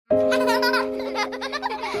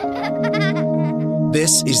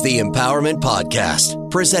This is the Empowerment Podcast,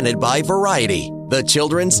 presented by Variety, the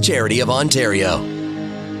children's charity of Ontario.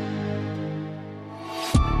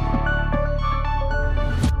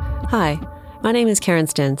 Hi, my name is Karen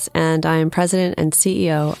Stintz, and I am President and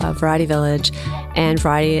CEO of Variety Village and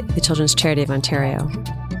Variety, the children's charity of Ontario.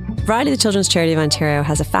 Variety, the children's charity of Ontario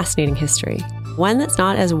has a fascinating history, one that's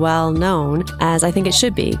not as well known as I think it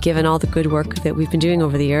should be, given all the good work that we've been doing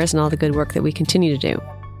over the years and all the good work that we continue to do.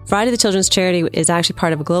 Variety, the children's charity is actually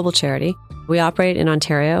part of a global charity. We operate in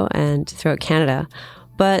Ontario and throughout Canada,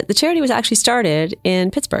 but the charity was actually started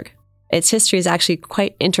in Pittsburgh. Its history is actually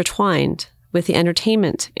quite intertwined with the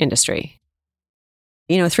entertainment industry.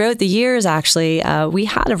 You know, throughout the years, actually, we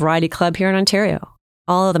had a variety club here in Ontario.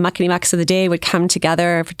 All of the muckety-mucks of the day would come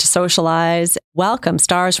together to socialize, welcome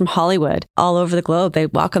stars from Hollywood all over the globe. They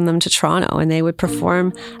welcome them to Toronto and they would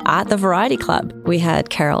perform at the Variety Club. We had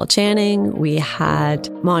Carol Channing, we had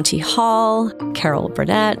Monty Hall, Carol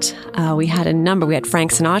Burnett, we had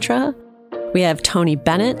Frank Sinatra, we have Tony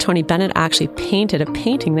Bennett. Tony Bennett actually painted a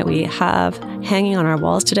painting that we have hanging on our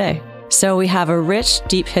walls today. So we have a rich,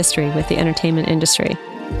 deep history with the entertainment industry.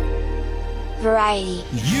 Variety.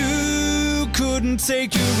 You couldn't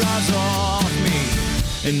take your eyes off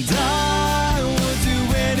me, and I would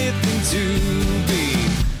do anything to be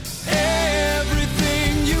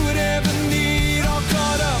everything you would ever need, all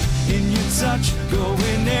caught up in your touch,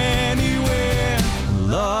 going anywhere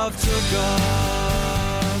love took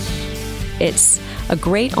us. It's a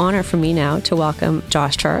great honor for me now to welcome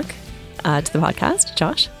Josh Turk to the podcast.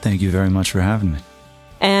 Josh. Thank you very much for having me.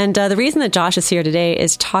 And the reason that Josh is here today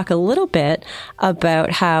is to talk a little bit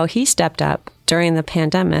about how he stepped up during the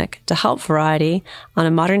pandemic to help Variety on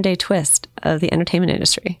a modern day twist of the entertainment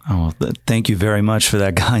industry. Oh, thank you very much for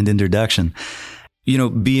that kind introduction. You know,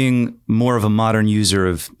 being more of a modern user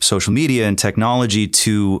of social media and technology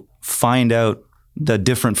to find out the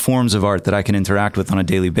different forms of art that I can interact with on a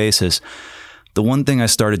daily basis, the one thing I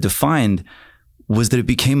started to find was that it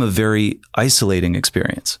became a very isolating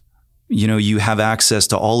experience. You know, you have access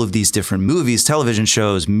to all of these different movies, television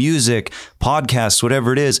shows, music, podcasts,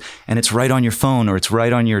 whatever it is, and it's right on your phone or it's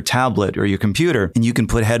right on your tablet or your computer, and you can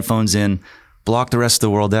put headphones in, block the rest of the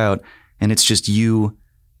world out, and it's just you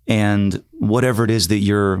and whatever it is that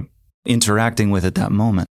you're interacting with at that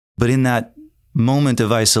moment. But in that moment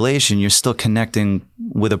of isolation, you're still connecting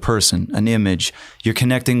with a person, an image. You're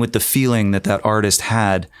connecting with the feeling that that artist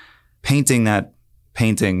had painting that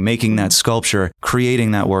painting, making that sculpture,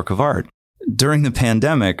 creating that work of art. During the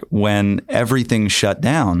pandemic, when everything shut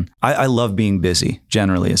down, I love being busy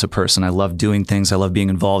generally as a person. I love doing things. I love being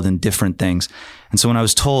involved in different things. And so when I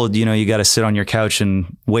was told, you know, you got to sit on your couch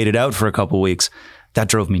and wait it out for a couple of weeks, that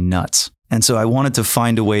drove me nuts. And so I wanted to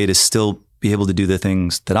find a way to still be able to do the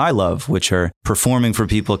things that I love, which are performing for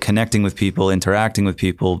people, connecting with people, interacting with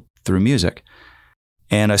people through music.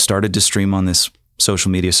 And I started to stream on this social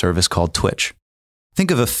media service called Twitch. Think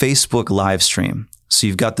of a Facebook live stream. So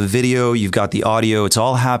you've got the video, you've got the audio, it's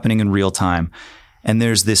all happening in real time. And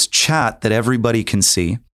there's this chat that everybody can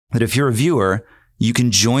see, that if you're a viewer, you can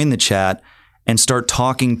join the chat and start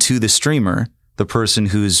talking to the streamer, the person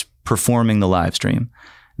who's performing the live stream.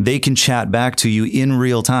 They can chat back to you in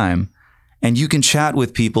real time, and you can chat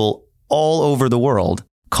with people all over the world,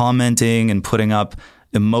 commenting and putting up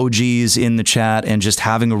emojis in the chat and just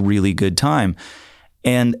having a really good time.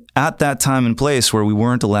 And at that time and place where we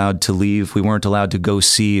weren't allowed to leave, we weren't allowed to go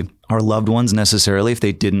see our loved ones necessarily if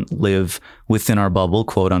they didn't live within our bubble,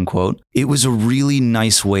 quote unquote, it was a really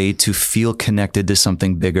nice way to feel connected to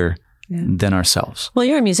something bigger than ourselves. Well,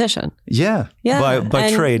 you're a musician. Yeah.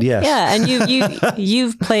 By trade, yes. Yeah. And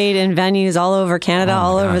you've played in venues all over Canada,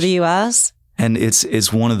 all over the US. And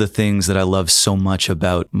it's one of the things that I love so much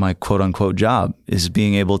about my quote unquote job is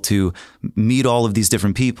being able to meet all of these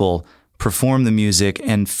different people, perform the music,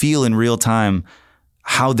 and feel in real time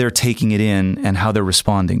how they're taking it in and how they're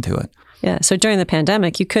responding to it. Yeah. So during the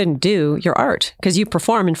pandemic, you couldn't do your art because you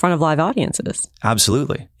perform in front of live audiences.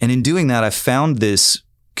 Absolutely. And in doing that, I found this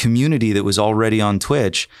community that was already on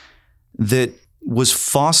Twitch that was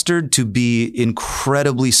fostered to be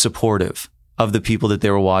incredibly supportive of the people that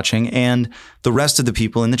they were watching and the rest of the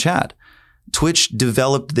people in the chat. Twitch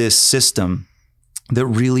developed this system that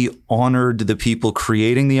really honored the people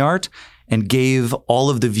creating the art and gave all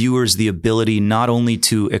of the viewers the ability not only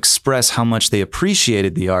to express how much they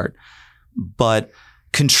appreciated the art, but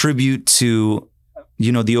contribute to,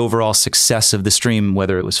 you know, the overall success of the stream,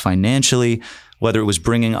 whether it was financially, whether it was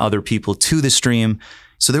bringing other people to the stream.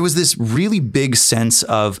 So there was this really big sense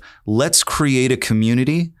of let's create a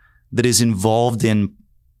community that is involved in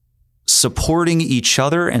supporting each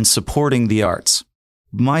other and supporting the arts.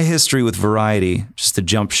 My history with Variety, just to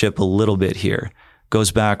jump ship a little bit here,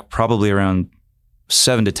 goes back probably around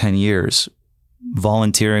 7 to 10 years,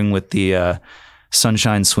 volunteering with the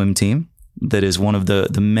Sunshine Swim Team. That is one of the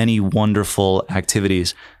many wonderful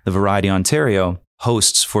activities the Variety Ontario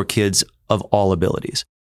hosts for kids of all abilities.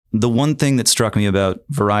 The one thing that struck me about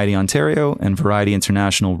Variety Ontario and Variety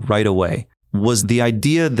International right away was the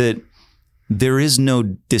idea that there is no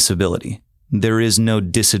disability. There is no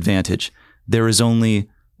disadvantage. There is only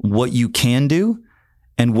what you can do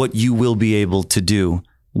and what you will be able to do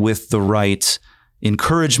with the right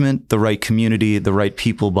encouragement, the right community, the right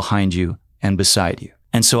people behind you and beside you.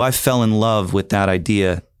 And so I fell in love with that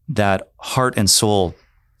idea, that heart and soul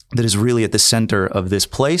that is really at the center of this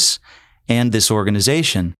place and this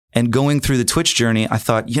organization. And going through the Twitch journey, I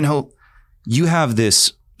thought, you have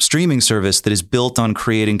this streaming service that is built on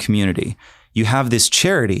creating community. You have this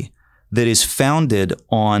charity that is founded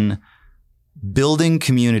on building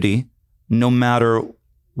community, no matter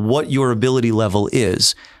what your ability level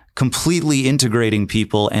is, completely integrating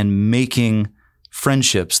people and making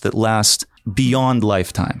friendships that last beyond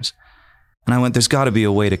lifetimes. And I went, there's got to be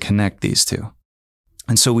a way to connect these two.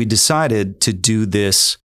 And so we decided to do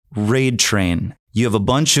this raid train. You have a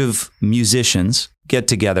bunch of musicians get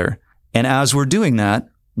together. And as we're doing that,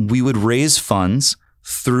 we would raise funds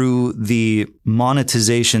through the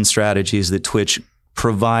monetization strategies that Twitch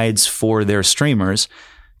provides for their streamers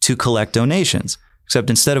to collect donations. Except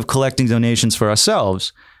instead of collecting donations for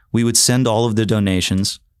ourselves, we would send all of the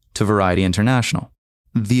donations to Variety International.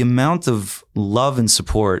 The amount of love and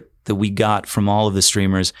support that we got from all of the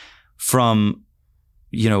streamers from,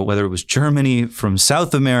 whether it was Germany, from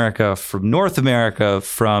South America, from North America,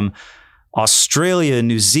 from Australia,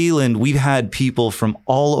 New Zealand, we've had people from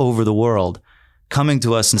all over the world coming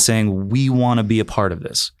to us and saying, we want to be a part of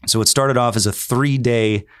this. So it started off as a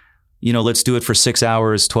 3-day, let's do it for 6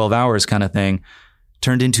 hours, 12 hours kind of thing,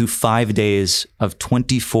 turned into 5 days of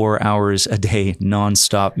 24 hours a day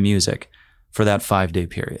nonstop music for that 5-day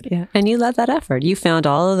period. Yeah. And you led that effort. You found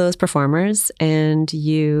all of those performers and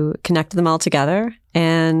you connected them all together.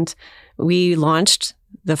 And we launched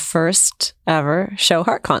the first ever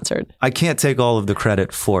ShowHeart concert. I can't take all of the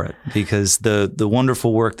credit for it because the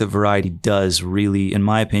wonderful work that Variety does really, in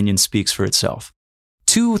my opinion, speaks for itself.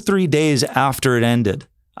 2-3 days after it ended,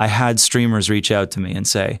 I had streamers reach out to me and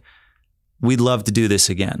say, we'd love to do this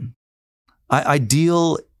again. I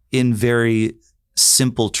deal in very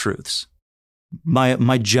simple truths.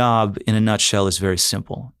 My job in a nutshell is very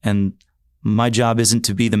simple. And my job isn't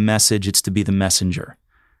to be the message, it's to be the messenger.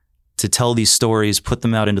 To tell these stories, put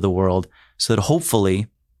them out into the world so that hopefully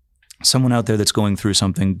someone out there that's going through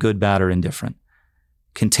something good, bad, or indifferent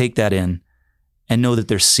can take that in and know that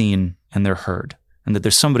they're seen and they're heard and that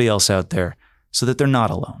there's somebody else out there so that they're not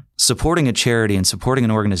alone. Supporting a charity and supporting an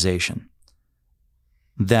organization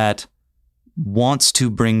that wants to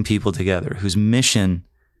bring people together, whose mission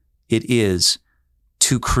it is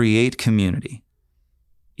to create community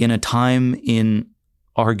in a time in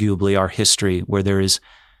arguably our history where there is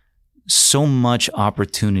so much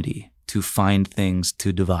opportunity to find things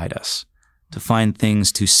to divide us, to find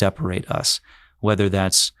things to separate us, whether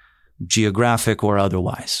that's geographic or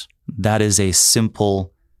otherwise. That is a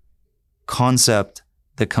simple concept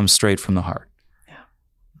that comes straight from the heart. Yeah.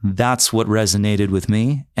 That's what resonated with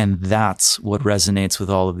me, and that's what resonates with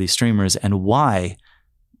all of these streamers, and why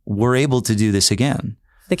we're able to do this again.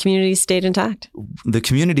 The community stayed intact. The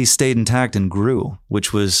community stayed intact and grew,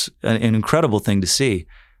 which was an incredible thing to see.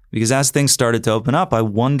 Because as things started to open up, I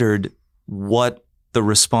wondered what the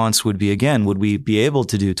response would be again. Would we be able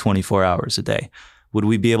to do 24 hours a day? Would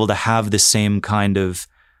we be able to have the same kind of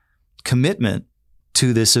commitment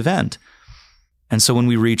to this event? And so when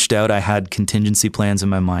we reached out, I had contingency plans in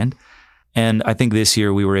my mind. And I think this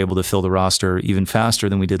year we were able to fill the roster even faster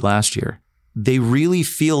than we did last year. They really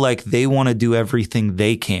feel like they want to do everything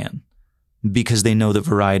they can because they know that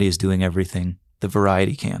Variety is doing everything the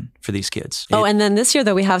Variety can for these kids. And then this year,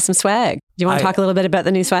 though, we have some swag. Do you want to talk a little bit about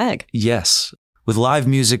the new swag? Yes. With live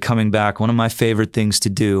music coming back, one of my favorite things to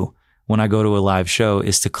do when I go to a live show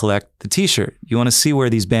is to collect the t-shirt. You want to see where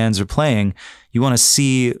these bands are playing. You want to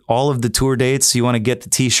see all of the tour dates. You want to get the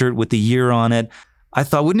t-shirt with the year on it. I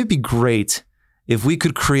thought, wouldn't it be great if we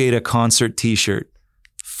could create a concert t-shirt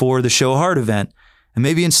for the ShowHeart event? And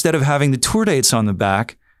maybe instead of having the tour dates on the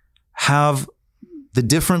back, have the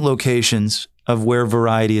different locations of where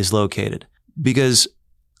Variety is located. Because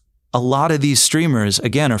a lot of these streamers,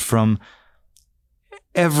 again, are from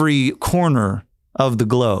every corner of the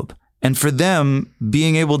globe. And for them,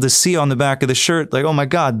 being able to see on the back of the shirt, like, oh my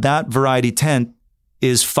God, that Variety tent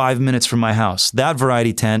is 5 minutes from my house. That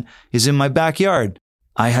Variety tent is in my backyard.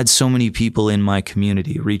 I had so many people in my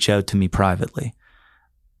community reach out to me privately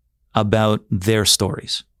about their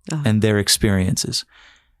stories and their experiences.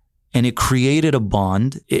 And it created a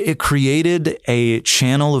bond. It created a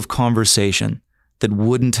channel of conversation that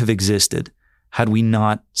wouldn't have existed had we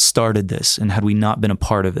not started this and had we not been a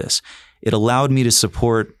part of this. It allowed me to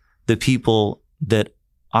support the people that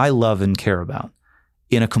I love and care about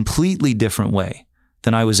in a completely different way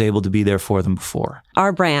than I was able to be there for them before.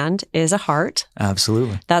 Our brand is a heart.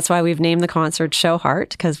 Absolutely. That's why we've named the concert ShowHeart,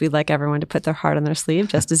 because we'd like everyone to put their heart on their sleeve,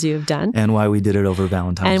 just as you have done. And why we did it over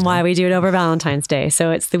Valentine's Day. And why we do it over Valentine's Day. So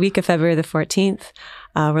it's the week of February the 14th.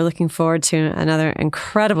 We're looking forward to another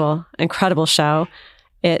incredible, incredible show.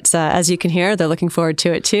 It's, as you can hear, they're looking forward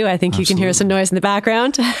to it too. I think you can hear some noise in the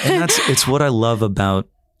background. And it's what I love about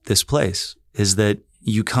this place, is that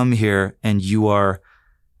you come here and you are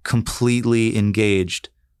completely engaged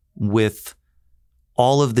with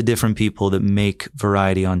all of the different people that make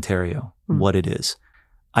Variety Ontario what it is.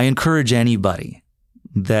 I encourage anybody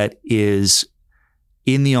that is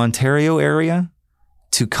in the Ontario area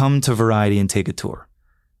to come to Variety and take a tour.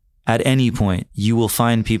 At any point, you will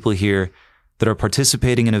find people here that are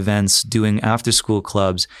participating in events, doing after-school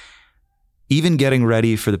clubs, even getting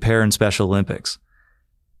ready for the Para and Special Olympics.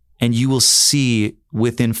 And you will see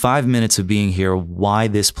within 5 minutes of being here why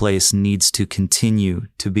this place needs to continue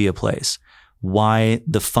to be a place, why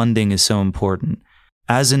the funding is so important.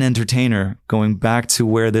 As an entertainer, going back to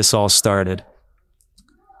where this all started,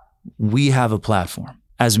 we have a platform.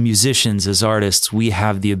 As musicians, as artists, we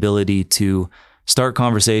have the ability to start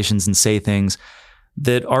conversations and say things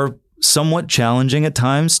that are somewhat challenging at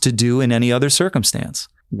times to do in any other circumstance.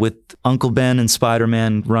 With Uncle Ben and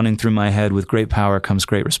Spider-Man running through my head, with great power comes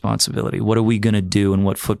great responsibility. What are we going to do and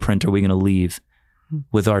what footprint are we going to leave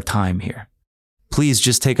with our time here? Please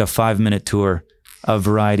just take a 5-minute tour of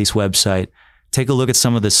Variety's website. Take a look at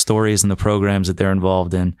some of the stories and the programs that they're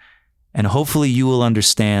involved in. And hopefully you will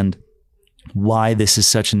understand why this is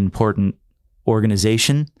such an important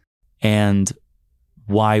organization and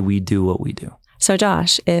why we do what we do. So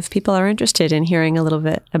Josh, if people are interested in hearing a little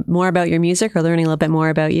bit more about your music or learning a little bit more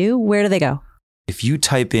about you, where do they go? If you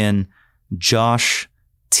type in Josh,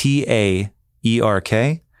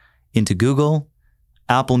 Taerk, into Google,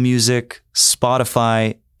 Apple Music,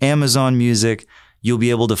 Spotify, Amazon Music, you'll be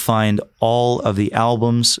able to find all of the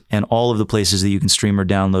albums and all of the places that you can stream or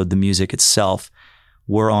download the music itself.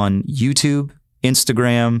 We're on YouTube,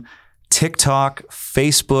 Instagram, TikTok,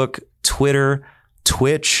 Facebook, Twitter,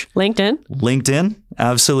 Twitch, LinkedIn,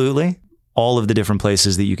 absolutely. All of the different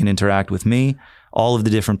places that you can interact with me, all of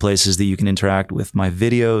the different places that you can interact with my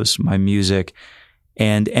videos, my music,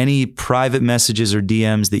 and any private messages or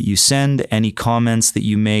DMs that you send, any comments that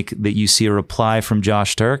you make that you see a reply from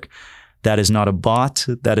Josh Turk. That is not a bot.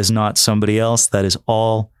 That is not somebody else. That is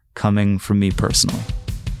all coming from me personally.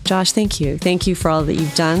 Josh, thank you. Thank you for all that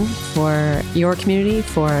you've done for your community,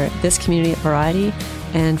 for this community at Variety,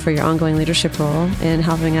 and for your ongoing leadership role in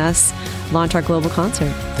helping us launch our global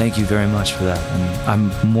concert. Thank you very much for that. And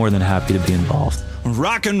I'm more than happy to be involved.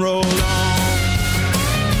 Rock and roll on. Rock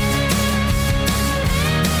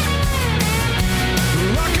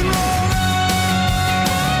and roll on.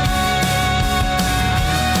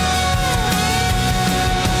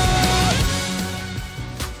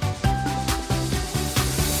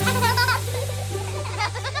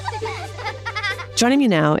 Joining me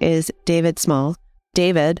now is David Small.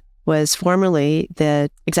 David was formerly the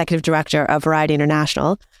executive director of Variety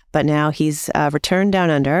International, but now he's returned down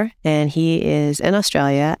under, and he is in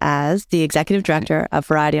Australia as the executive director of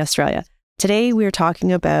Variety Australia. Today, we're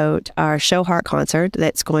talking about our ShowHeart concert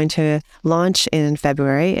that's going to launch in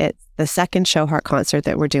February. It's the second ShowHeart concert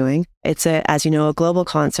that we're doing. It's, as you know, a global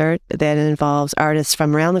concert that involves artists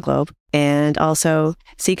from around the globe and also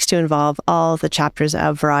seeks to involve all the chapters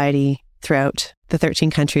of Variety throughout the 13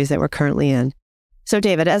 countries that we're currently in. So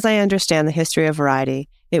David, as I understand the history of Variety,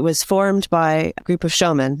 it was formed by a group of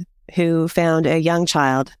showmen who found a young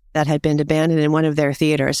child that had been abandoned in one of their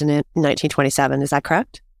theaters in 1927. Is that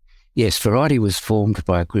correct? Yes, Variety was formed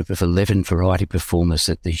by a group of 11 Variety performers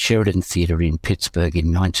at the Sheridan Theatre in Pittsburgh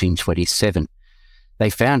in 1927. They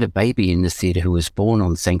found a baby in the theatre who was born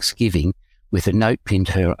on Thanksgiving with a note pinned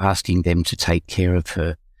to her asking them to take care of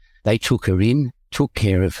her. They took her in, took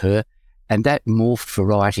care of her, and that morphed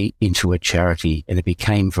Variety into a charity, and it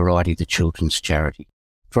became Variety the Children's Charity.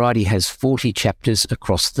 Variety has 40 chapters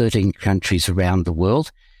across 13 countries around the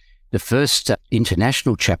world. The first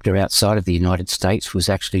international chapter outside of the United States was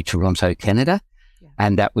actually Toronto, Canada,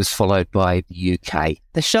 and that was followed by the UK.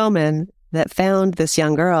 The showmen that found this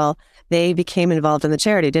young girl, they became involved in the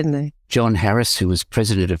charity, didn't they? John Harris, who was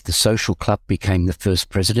president of the Social Club, became the first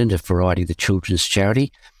president of Variety, the children's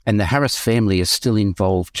charity. And the Harris family is still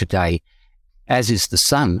involved today, as is the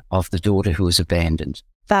son of the daughter who was abandoned.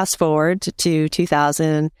 Fast forward to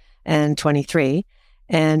 2023,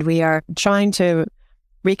 and we are trying to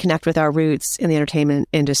reconnect with our roots in the entertainment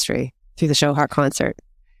industry through the ShowHeart concert.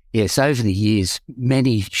 Yes, over the years,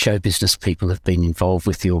 many show business people have been involved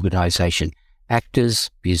with the organisation. Actors,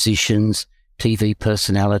 musicians, TV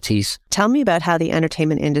personalities. Tell me about how the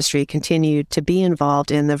entertainment industry continued to be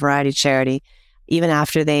involved in the Variety charity, even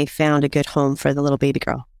after they found a good home for the little baby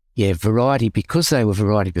girl. Yeah, Variety, because they were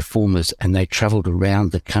Variety performers and they travelled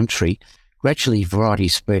around the country, gradually Variety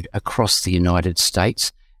spread across the United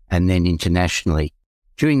States and then internationally.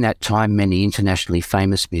 During that time, many internationally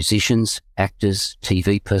famous musicians, actors,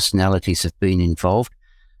 TV personalities have been involved,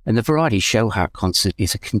 and the Variety ShowHeart concert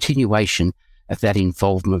is a continuation of that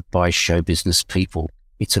involvement by show business people.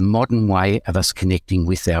 It's a modern way of us connecting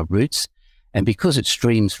with our roots, and because it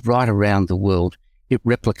streams right around the world, it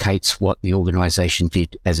replicates what the organisation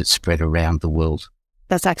did as it spread around the world.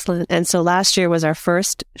 That's excellent. And so last year was our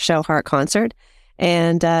first ShowHeart concert,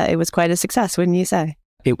 and it was quite a success, wouldn't you say?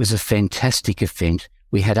 It was a fantastic event.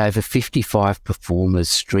 We had over 55 performers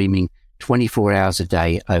streaming 24 hours a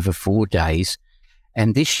day over 4 days.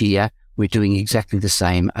 And this year, we're doing exactly the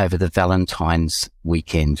same over the Valentine's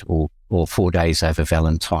weekend or 4 days over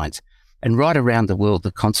Valentine's. And right around the world,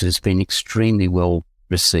 the concert has been extremely well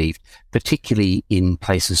received, particularly in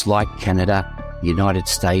places like Canada, United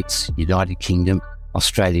States, United Kingdom,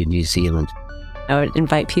 Australia, New Zealand. I would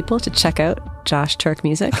invite people to check out Josh Turk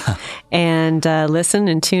Music and listen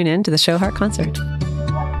and tune in to the ShowHeart concert.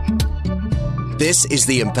 This is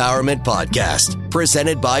the Empowerment Podcast,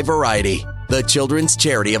 presented by Variety, the children's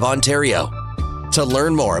charity of Ontario. To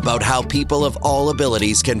learn more about how people of all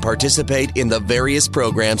abilities can participate in the various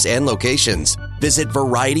programs and locations, visit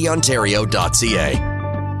varietyontario.ca.